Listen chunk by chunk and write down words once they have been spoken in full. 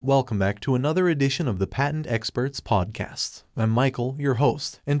Welcome back to another edition of the Patent Experts Podcast. I'm Michael, your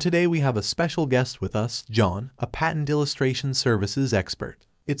host, and today we have a special guest with us, John, a patent illustration services expert.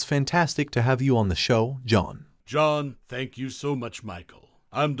 It's fantastic to have you on the show, John. John, thank you so much, Michael.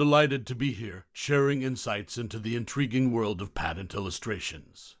 I'm delighted to be here, sharing insights into the intriguing world of patent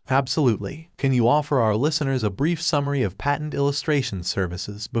illustrations. Absolutely. Can you offer our listeners a brief summary of patent illustration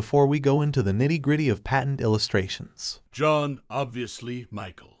services before we go into the nitty-gritty of patent illustrations? John, obviously,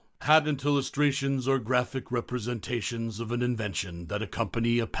 Michael. Patent illustrations are graphic representations of an invention that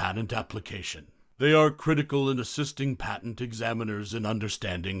accompany a patent application. They are critical in assisting patent examiners in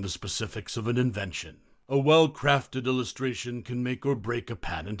understanding the specifics of an invention. A well-crafted illustration can make or break a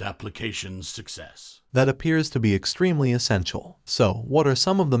patent application's success. That appears to be extremely essential. So, what are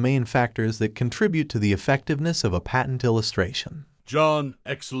some of the main factors that contribute to the effectiveness of a patent illustration? John,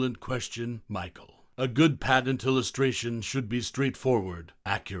 excellent question, Michael. A good patent illustration should be straightforward,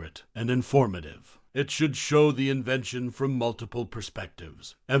 accurate, and informative. It should show the invention from multiple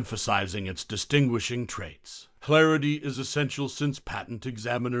perspectives, emphasizing its distinguishing traits. Clarity is essential since patent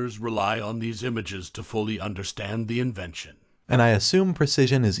examiners rely on these images to fully understand the invention. And I assume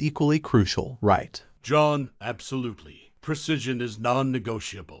precision is equally crucial, right? John, absolutely. Precision is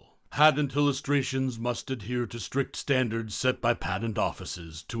non-negotiable. Patent illustrations must adhere to strict standards set by patent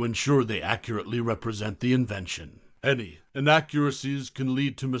offices to ensure they accurately represent the invention. Any inaccuracies can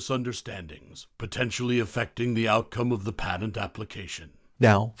lead to misunderstandings, potentially affecting the outcome of the patent application.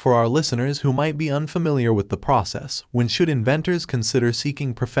 Now, for our listeners who might be unfamiliar with the process, when should inventors consider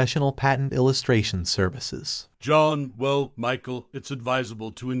seeking professional patent illustration services? John, well, Michael, it's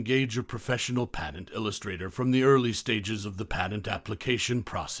advisable to engage a professional patent illustrator from the early stages of the patent application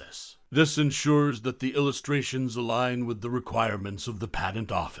process. This ensures that the illustrations align with the requirements of the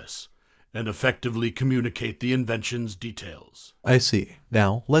patent office and effectively communicate the invention's details. I see.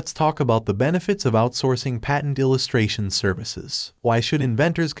 Now, let's talk about the benefits of outsourcing patent illustration services. Why should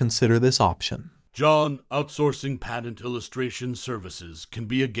inventors consider this option? John, outsourcing patent illustration services can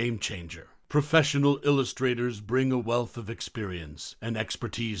be a game changer. Professional illustrators bring a wealth of experience and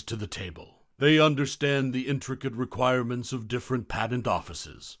expertise to the table. They understand the intricate requirements of different patent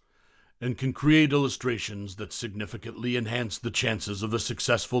offices and can create illustrations that significantly enhance the chances of a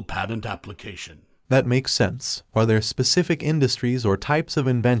successful patent application. That makes sense. Are there specific industries or types of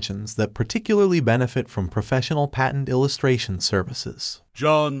inventions that particularly benefit from professional patent illustration services?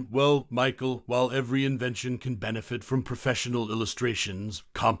 John, well, Michael, while every invention can benefit from professional illustrations,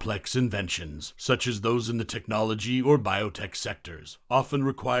 complex inventions, such as those in the technology or biotech sectors, often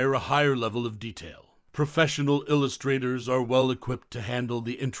require a higher level of detail. Professional illustrators are well equipped to handle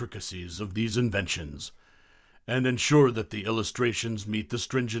the intricacies of these inventions and ensure that the illustrations meet the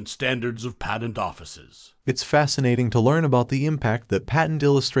stringent standards of patent offices. It's fascinating to learn about the impact that patent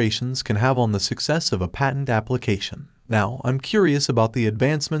illustrations can have on the success of a patent application. Now, I'm curious about the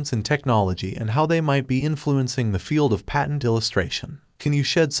advancements in technology and how they might be influencing the field of patent illustration. Can you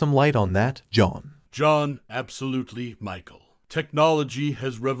shed some light on that, John? John, absolutely, Michael. Technology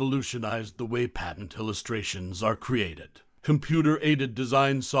has revolutionized the way patent illustrations are created. Computer-aided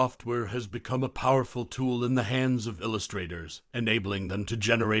design software has become a powerful tool in the hands of illustrators, enabling them to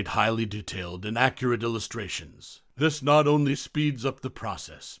generate highly detailed and accurate illustrations. This not only speeds up the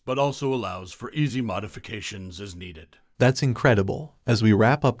process, but also allows for easy modifications as needed. That's incredible. As we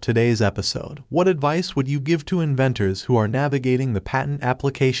wrap up today's episode, what advice would you give to inventors who are navigating the patent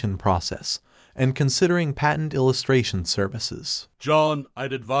application process and considering patent illustration services? John,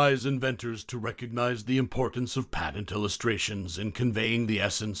 I'd advise inventors to recognize the importance of patent illustrations in conveying the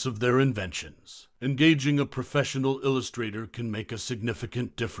essence of their inventions. Engaging a professional illustrator can make a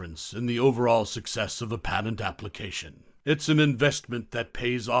significant difference in the overall success of a patent application. It's an investment that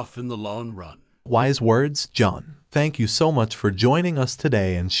pays off in the long run. Wise words, John. Thank you so much for joining us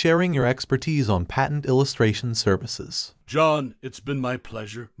today and sharing your expertise on patent illustration services. John, it's been my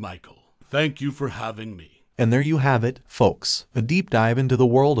pleasure, Michael. Thank you for having me. And there you have it, folks, a deep dive into the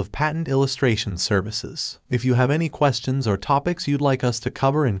world of patent illustration services. If you have any questions or topics you'd like us to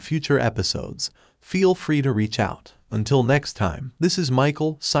cover in future episodes, feel free to reach out. Until next time, this is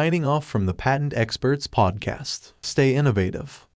Michael signing off from the Patent Experts Podcast. Stay innovative.